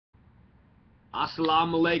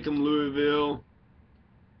Assalamu alaikum, Louisville.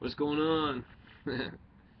 What's going on?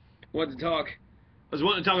 What to talk? I was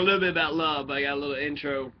wanting to talk a little bit about love, but I got a little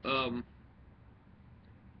intro.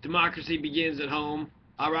 Democracy begins at home.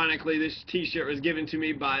 Ironically, this T-shirt was given to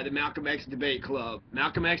me by the Malcolm X Debate Club.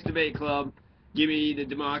 Malcolm X Debate Club, give me the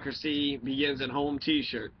Democracy Begins at Home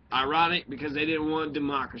T-shirt. Ironic because they didn't want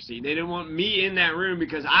democracy. They didn't want me in that room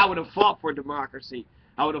because I would have fought for democracy.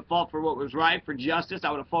 I would have fought for what was right, for justice.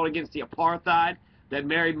 I would have fought against the apartheid that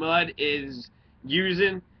Mary Mudd is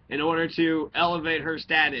using in order to elevate her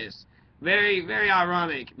status. Very, very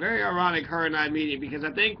ironic. Very ironic her and I meeting because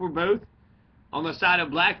I think we're both on the side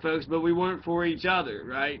of black folks, but we weren't for each other,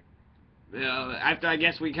 right? After I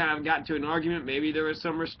guess we kind of got into an argument, maybe there was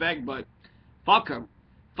some respect, but fuck them.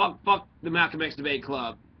 Fuck the Malcolm X Debate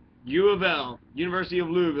Club. U of L, University of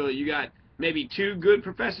Louisville, you got maybe 2 good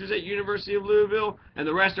professors at University of Louisville, and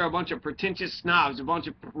the rest are a bunch of pretentious snobs, a bunch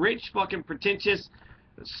of rich fucking pretentious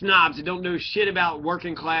snobs that don't know shit about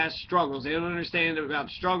working class struggles. They don't understand about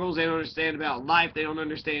struggles, they don't understand about life, they don't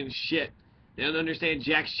understand shit. They don't understand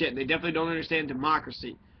jack shit, and they definitely don't understand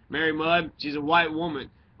democracy. Mary Mudd, she's a white woman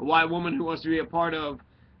who wants to be a part of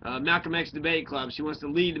Malcolm X Debate Club. She wants to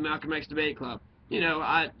lead the Malcolm X Debate Club. You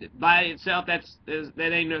know, by itself, that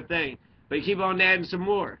ain't no thing. But you keep on adding some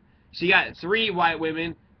more. She got 3 white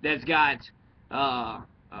women that's got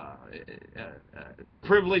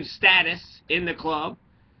privileged status in the club.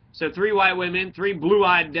 So 3 white women, 3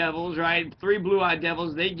 blue-eyed devils, right? 3 blue-eyed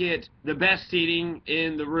devils, they get the best seating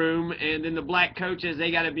in the room, and then the black coaches,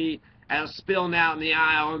 they got to be spilling out in the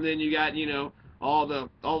aisle, and then you got, you know, all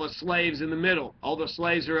the slaves in the middle. All the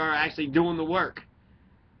slaves who are actually doing the work.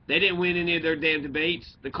 They didn't win any of their damn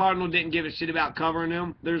debates. The Cardinal didn't give a shit about covering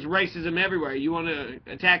them. There's racism everywhere. You want to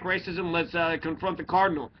attack racism? Let's confront the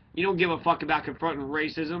Cardinal. You don't give a fuck about confronting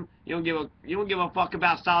racism. You don't give a fuck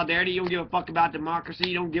about solidarity. You don't give a fuck about democracy.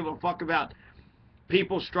 You don't give a fuck about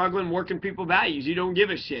people struggling, working people values. You don't give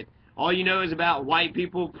a shit. All you know is about white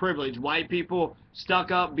people privilege. White people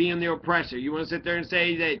stuck up being the oppressor. You want to sit there and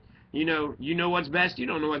say that you know what's best? You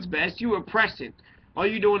don't know what's best. You oppressing. All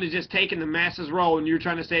you're doing is just taking the masses' role, and you're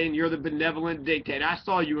trying to say you're the benevolent dictator. I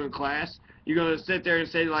saw you in class. You're going to sit there and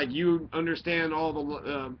say, like, you understand all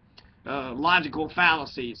the logical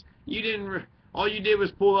fallacies. You didn't. All you did was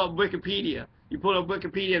pull up Wikipedia. You pulled up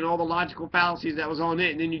Wikipedia and all the logical fallacies that was on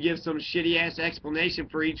it, and then you give some shitty-ass explanation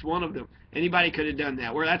for each one of them. Anybody could have done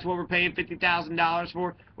that. That's what we're paying $50,000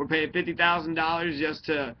 for. We're paying $50,000 just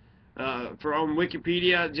to for on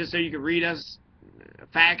Wikipedia, just so you can read us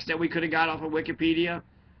facts that we could have got off of Wikipedia.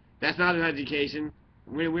 That's not an education.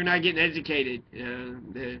 We're not getting educated.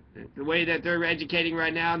 The way that they're educating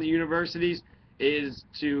right now in the universities is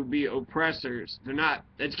to be oppressors. They're not.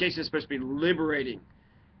 Education is supposed to be liberating.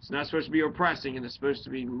 It's not supposed to be oppressing, and it's supposed to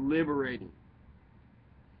be liberating.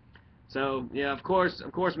 So yeah, of course,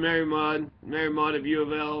 Mary Mudd of U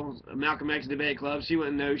of L, Malcolm X Debate Club. She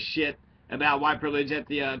wouldn't know shit about white privilege. At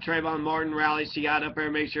the Trayvon Martin rally, she got up there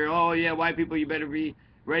and made sure, oh yeah, white people, you better be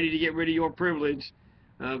ready to get rid of your privilege.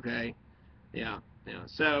 Okay, yeah.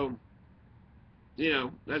 So, you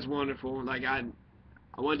know, that's wonderful. Like I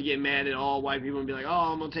wanted to get mad at all white people and be like,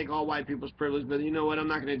 oh, I'm gonna take all white people's privilege, but you know what? I'm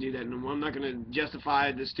not gonna do that no more. I'm not gonna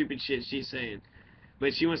justify the stupid shit she's saying.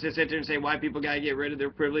 But she wants to sit there and say white people gotta get rid of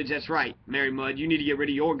their privilege. That's right, Mary Mudd. You need to get rid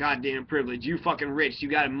of your goddamn privilege. You fucking rich. You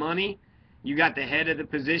got money. You got the head of the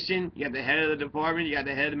position, you got the head of the department, you got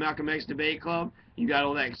the head of the Malcolm X Debate Club, you got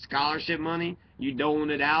all that scholarship money, you doling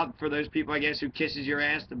it out for those people, I guess, who kisses your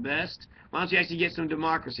ass the best. Why don't you actually get some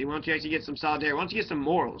democracy? Why don't you actually get some solidarity? Why don't you get some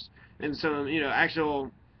morals and some, you know,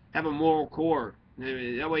 have a moral core?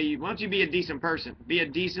 That way, why don't you be a decent person? Be a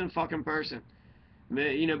decent fucking person.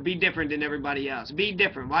 You know, be different than everybody else. Be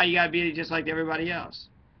different. Why you gotta be just like everybody else?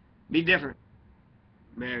 Be different.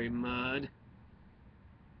 Mary Mudd.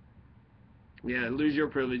 Yeah, lose your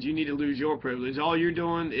privilege. You need to lose your privilege. All you're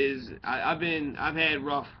doing is, I've had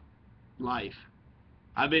rough life.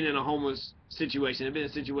 I've been in a homeless situation. I've been in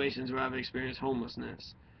situations where I've experienced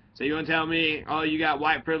homelessness. So you want to tell me, oh, you got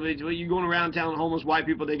white privilege? Well, you going around telling homeless white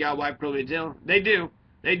people they got white privilege. They do.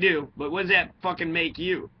 But what does that fucking make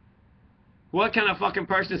you? What kind of fucking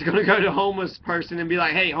person is going to go to a homeless person and be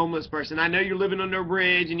like, hey, homeless person, I know you're living under a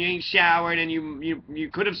bridge and you ain't showered and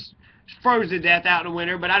you could have froze to death out in the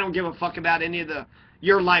winter, but I don't give a fuck about any of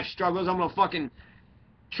your life struggles. I'm going to fucking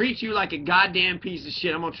treat you like a goddamn piece of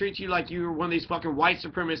shit. I'm going to treat you like you're one of these fucking white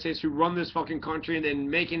supremacists who run this fucking country and then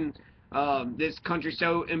making this country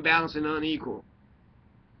so imbalanced and unequal.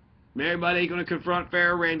 Mary Mudd ain't going to confront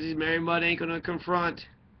Pharaoh Ramsey. Mary Mudd ain't going to confront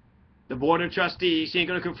the Board of Trustees. She ain't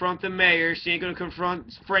going to confront the mayor. She ain't going to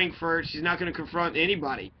confront Frankfurt. She's not going to confront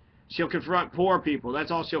anybody. She'll confront poor people.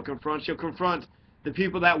 That's all she'll confront. She'll confront the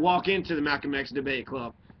people that walk into the Malcolm X debate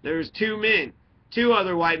club. There's two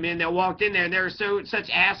other white men that walked in there, and they were such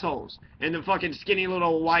assholes. And the fucking skinny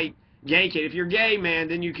little white gay kid. If you're gay, man,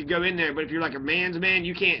 then you could go in there. But if you're like a man's man,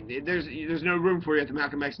 you can't. There's no room for you at the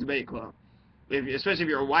Malcolm X debate club. Especially if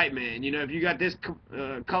you're a white man. You know, if you got this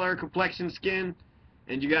color, complexion, skin,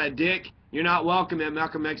 and you got a dick, you're not welcome at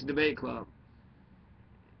Malcolm X debate club.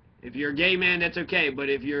 If you're a gay man, that's okay, but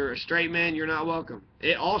if you're a straight man, you're not welcome.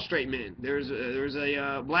 All straight men. There's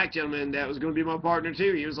a black gentleman that was going to be my partner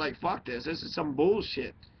too. He was like, fuck this. This is some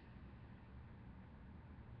bullshit.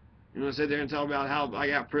 You want to sit there and talk about how I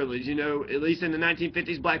got privilege. You know, at least in the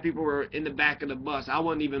 1950s, black people were in the back of the bus. I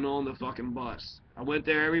wasn't even on the fucking bus. I went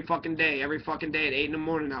there every fucking day at 8 in the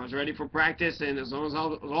morning. I was ready for practice, and as long as I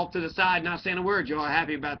was off to the side, not saying a word, y'all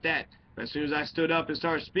happy about that. But as soon as I stood up and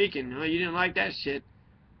started speaking, oh, you didn't like that shit.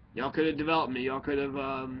 Y'all could have developed me. Y'all could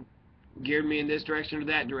have geared me in this direction or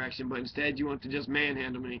that direction, but instead you want to just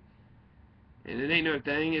manhandle me. And it ain't no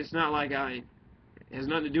thing. It's not like it has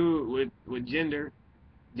nothing to do with gender.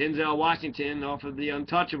 Denzel Washington, off of the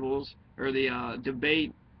Untouchables, or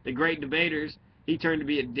the Great Debaters, he turned to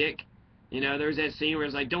be a dick. You know, there's that scene where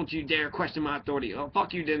it's like, don't you dare question my authority. Oh,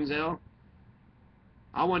 fuck you, Denzel.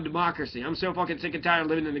 I want democracy. I'm so fucking sick and tired of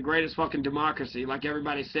living in the greatest fucking democracy, like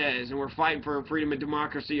everybody says, and we're fighting for freedom and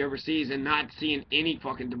democracy overseas and not seeing any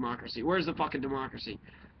fucking democracy. Where's the fucking democracy?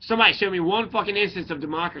 Somebody show me one fucking instance of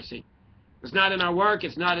democracy. It's not in our work,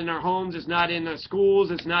 it's not in our homes, it's not in the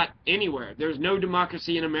schools, it's not anywhere. There's no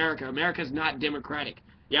democracy in America. America's not democratic.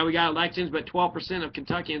 Yeah, we got elections, but 12% of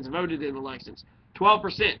Kentuckians voted in elections.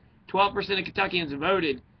 12%. 12% of Kentuckians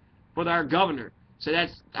voted for our governor. So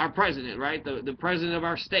that's our president, right? The president of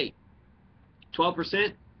our state.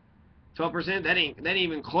 12%? 12%? That ain't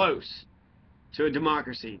even close to a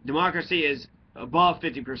democracy. Democracy is above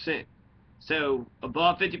 50%. So,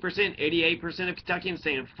 above 50%, 88% of Kentuckians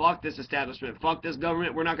saying, fuck this establishment, fuck this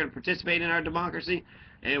government, we're not going to participate in our democracy,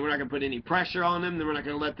 and we're not going to put any pressure on them, then we're not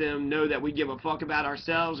going to let them know that we give a fuck about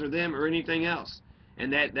ourselves or them or anything else.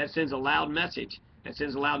 And that sends a loud message. That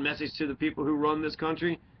sends a loud message to the people who run this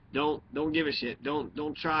country. Don't give a shit.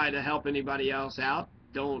 Don't try to help anybody else out.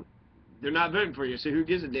 They're not voting for you, so who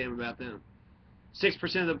gives a damn about them?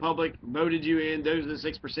 6% of the public voted you in. Those are the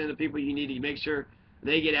 6% of the people you need to make sure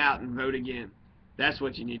they get out and vote again. That's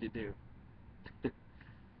what you need to do. So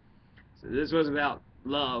this was about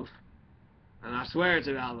love. And I swear it's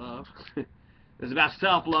about love. It's about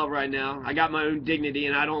self-love right now. I got my own dignity,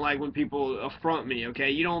 and I don't like when people affront me, okay?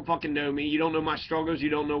 You don't fucking know me. You don't know my struggles. You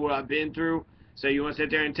don't know what I've been through. So you want to sit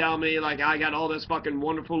there and tell me, like, I got all this fucking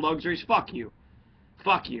wonderful luxuries? Fuck you.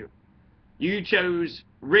 Fuck you. You chose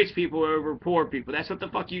rich people over poor people. That's what the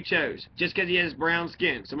fuck you chose. Just because he has brown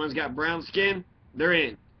skin. Someone's got brown skin, they're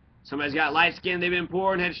in. Somebody's got light skin, they've been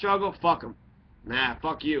poor and had struggle, fuck them. Nah,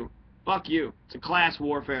 fuck you. Fuck you. It's a class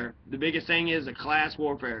warfare. The biggest thing is a class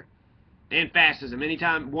warfare. And fascism.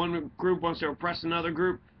 Anytime one group wants to oppress another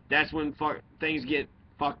group, that's when things get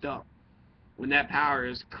fucked up. When that power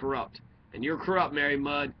is corrupt. And you're corrupt, Mary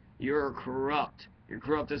Mudd. You're corrupt. You're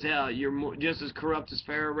corrupt as hell. You're just as corrupt as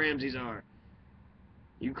Pharaoh Ramses are.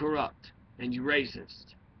 You corrupt. And you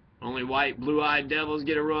racist. Only white, blue-eyed devils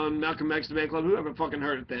get to run Malcolm X Debate Club. Who ever fucking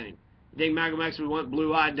heard a thing? You think Malcolm X would want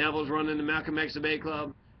blue-eyed devils running the Malcolm X Debate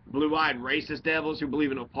Club? Blue-eyed racist devils who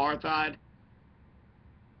believe in apartheid?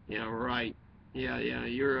 Yeah, right. Yeah,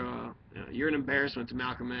 you're an embarrassment to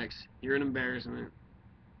Malcolm X. You're an embarrassment.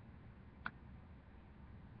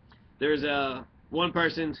 There's one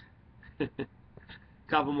person,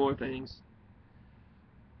 couple more things.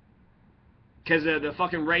 Because the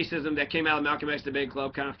fucking racism that came out of Malcolm X Debate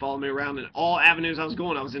Club kind of followed me around in all avenues I was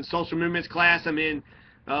going. I was in social movements class. I'm in,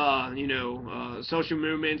 social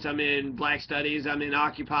movements. I'm in Black Studies. I'm in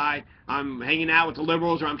Occupy. I'm hanging out with the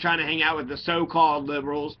liberals, or I'm trying to hang out with the so-called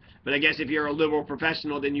liberals. But I guess if you're a liberal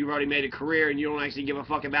professional, then you've already made a career, and you don't actually give a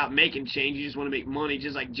fuck about making change. You just want to make money,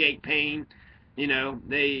 just like Jake Payne. You know,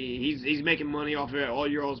 he's making money off of all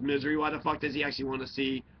your all's misery. Why the fuck does he actually want to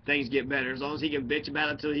see things get better? As long as he can bitch about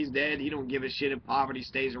it till he's dead, he don't give a shit if poverty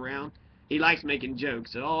stays around. He likes making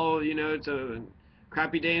jokes. Oh, you know, it's a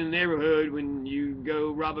crappy day in the neighborhood when you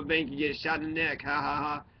go rob a bank, you get shot in the neck. Ha ha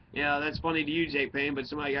ha. Yeah, that's funny to you, Jake Payne, but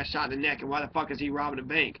somebody got shot in the neck, and why the fuck is he robbing a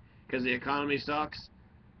bank? Because the economy sucks?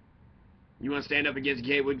 You want to stand up against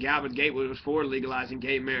Gatewood? Gatewood was for legalizing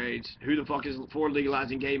gay marriage. Who the fuck is for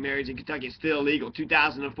legalizing gay marriage in Kentucky? It's still illegal.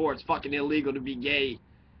 2004, it's fucking illegal to be gay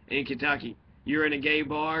in Kentucky. You're in a gay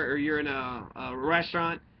bar, or you're in a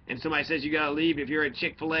restaurant, and somebody says you gotta leave. If you're at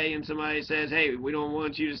Chick-fil-A and somebody says, hey, we don't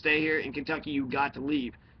want you to stay here in Kentucky, you got to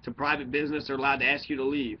leave. It's a private business. They're allowed to ask you to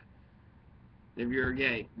leave. if you're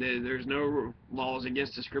gay. There's no laws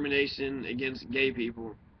against discrimination against gay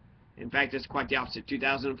people. In fact, it's quite the opposite.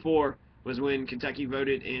 2004 was when Kentucky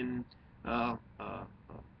voted uh, uh,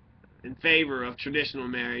 in favor of traditional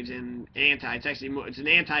marriage and it's an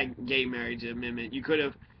anti-gay marriage amendment. You could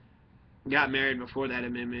have got married before that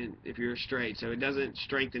amendment if you're straight. So it doesn't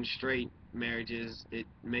strengthen straight marriages. It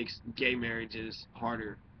makes gay marriages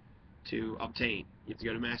harder to obtain. You have to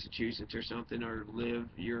go to Massachusetts or something, or live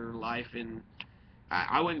your life in,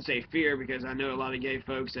 I wouldn't say fear, because I know a lot of gay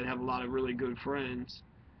folks that have a lot of really good friends.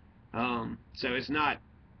 So it's not,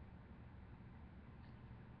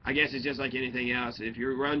 I guess it's just like anything else. If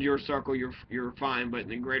you're around your circle, you're fine. But in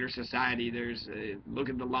the greater society, there's look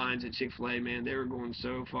at the lines at Chick-fil-A, man. They were going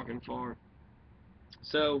so fucking far.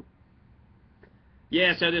 So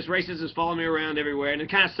yeah, so this racist is following me around everywhere, and it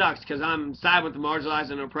kind of sucks because I'm side with the marginalized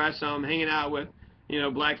and oppressed. So I'm hanging out with,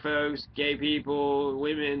 black folks, gay people,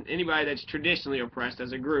 women, anybody that's traditionally oppressed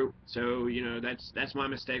as a group. So that's my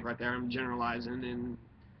mistake right there. I'm generalizing, and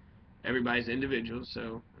everybody's individual.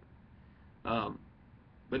 So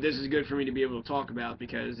but this is good for me to be able to talk about,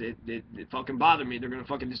 because it fucking bothered me. They're gonna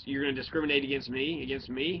you're gonna discriminate against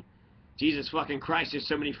me. Jesus fucking Christ, there's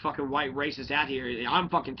so many fucking white racists out here. I'm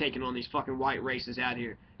fucking taking on these fucking white racists out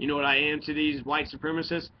here. You know what I am to these white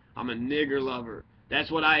supremacists? I'm a nigger lover.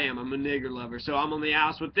 That's what I am. I'm a nigger lover. So I'm on the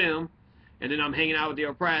house with them, and then I'm hanging out with the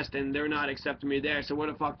oppressed, and they're not accepting me there. So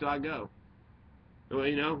where the fuck do I go?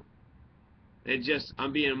 Well, it's just,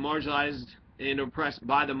 I'm being marginalized and oppressed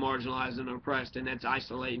by the marginalized and oppressed, and that's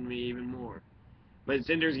isolating me even more. But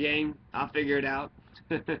it's Ender's Game. I'll figure it out.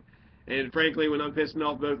 And frankly, when I'm pissing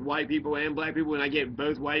off both white people and black people, when I get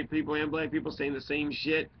both white people and black people saying the same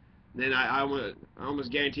shit, then I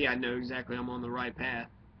almost guarantee I know exactly I'm on the right path.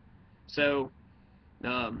 So,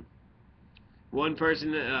 one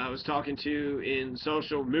person I was talking to in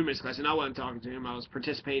social movements class, and I wasn't talking to him, I was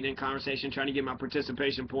participating in conversation, trying to get my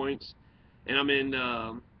participation points, and I'm in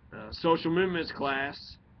social movements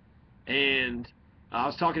class, and I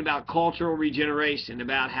was talking about cultural regeneration,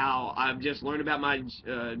 about how I've just learned about my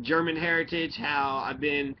German heritage, how I've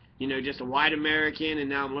been, just a white American, and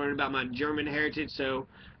now I'm learning about my German heritage. So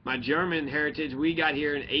my German heritage, we got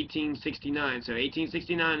here in 1869. So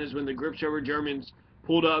 1869 is when the Gripschober Germans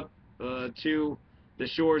pulled up to the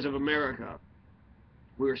shores of America.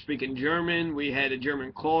 We were speaking German. We had a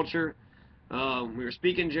German culture. We were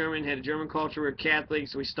speaking German, had a German culture. We were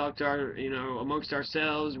Catholics. We stuck to our, amongst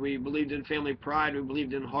ourselves. We believed in family pride. We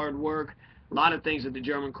believed in hard work. A lot of things with the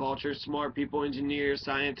German culture. Smart people, engineers,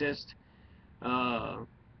 scientists,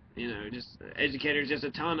 just educators. Just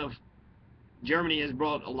a ton of. Germany has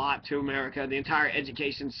brought a lot to America. The entire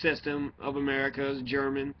education system of America is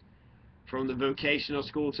German. From the vocational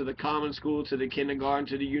school to the common school to the kindergarten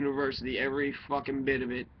to the university. Every fucking bit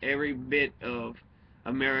of it. Every bit of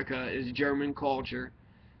America is German culture.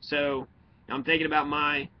 So I'm thinking about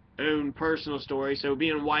my own personal story. So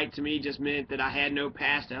being white to me just meant that I had no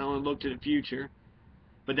past. I only looked to the future.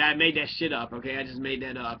 But I made that shit up, okay? I just made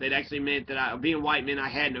that up. It actually meant that being white meant I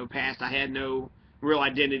had no past. I had no real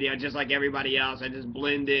identity. I just like everybody else. I just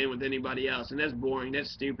blend in with anybody else. And that's boring.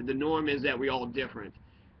 That's stupid. The norm is that we all different.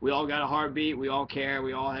 We all got a heartbeat. We all care.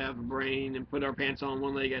 We all have a brain and put our pants on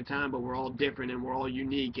one leg at a time. But we're all different and we're all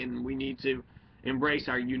unique. And we need to embrace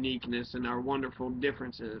our uniqueness and our wonderful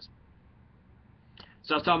differences.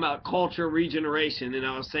 So I was talking about culture regeneration, and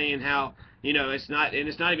I was saying how, it's not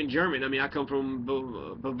even German. I mean, I come from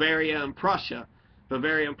Bavaria and Prussia.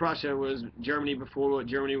 Bavaria and Prussia was Germany before what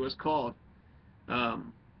Germany was called. That's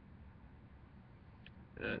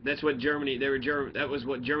what Germany, that was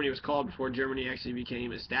what Germany was called before Germany actually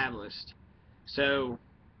became established. So,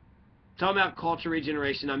 talking about culture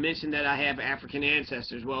regeneration, I mentioned that I have African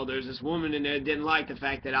ancestors. Well, there's this woman in there that didn't like the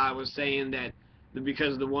fact that I was saying that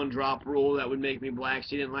because of the one drop rule that would make me black.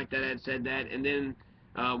 She didn't like that I had said that. And then,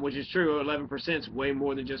 which is true, 11% is way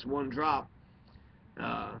more than just one drop.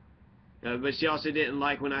 But she also didn't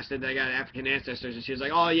like when I said that I got African ancestors. And she was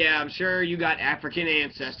like, oh yeah, I'm sure you got African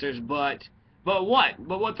ancestors, but what?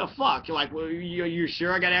 But what the fuck? You're like, well, you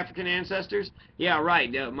sure I got African ancestors? Yeah,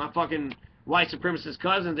 right. My fucking white supremacist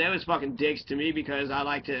cousins, they was fucking dicks to me because I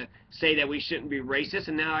like to say that we shouldn't be racist,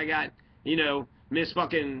 and now I got, Miss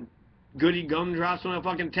fucking Goody Gumdrops want to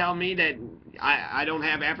fucking tell me that I don't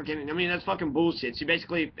have African. I mean, that's fucking bullshit. She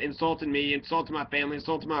basically insulted me, insulted my family,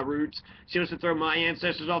 insulted my roots. She wants to throw my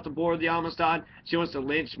ancestors off the board of the Amistad. She wants to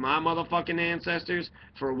lynch my motherfucking ancestors.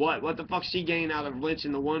 For what? What the fuck she gain out of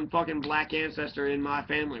lynching the one fucking black ancestor in my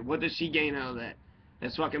family? What does she gain out of that?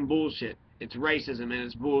 That's fucking bullshit. It's racism and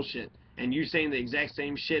it's bullshit. And you saying the exact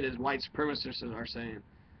same shit as white supremacists are saying.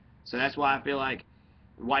 So that's why I feel like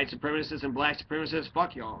White supremacists and black supremacists,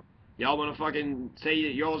 fuck y'all. Y'all want to fucking say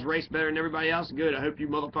that y'all's race better than everybody else? Good. I hope you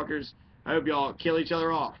motherfuckers, I hope y'all kill each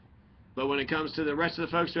other off. But when it comes to the rest of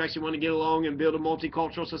the folks who actually want to get along and build a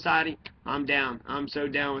multicultural society, I'm down. I'm so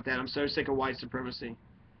down with that. I'm so sick of white supremacy.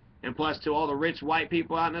 And plus, to all the rich white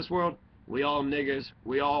people out in this world, we all niggas.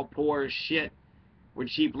 We all poor as shit. We're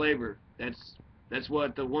cheap labor. That's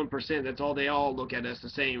what the 1%, that's all they all look at us the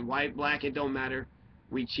same. White, black, it don't matter.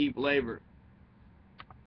 We cheap labor.